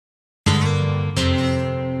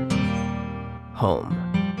Home.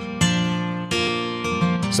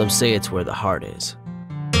 Some say it's where the heart is.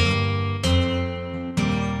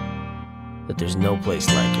 That there's no place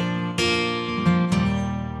like it.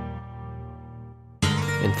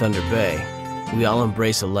 In Thunder Bay, we all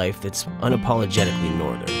embrace a life that's unapologetically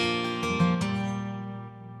northern.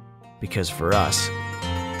 Because for us,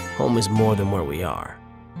 home is more than where we are.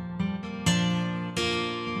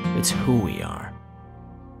 It's who we are.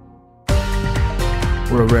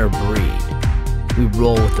 We're a rare breed. We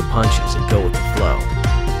roll with the punches and go with the flow.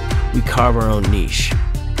 We carve our own niche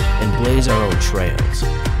and blaze our own trails.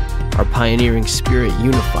 Our pioneering spirit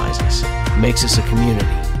unifies us, makes us a community.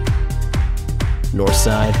 North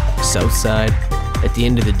side, south side, at the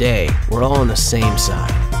end of the day, we're all on the same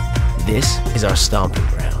side. This is our stomping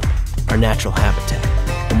ground, our natural habitat.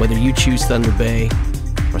 And whether you choose Thunder Bay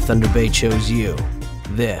or Thunder Bay chose you,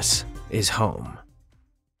 this is home.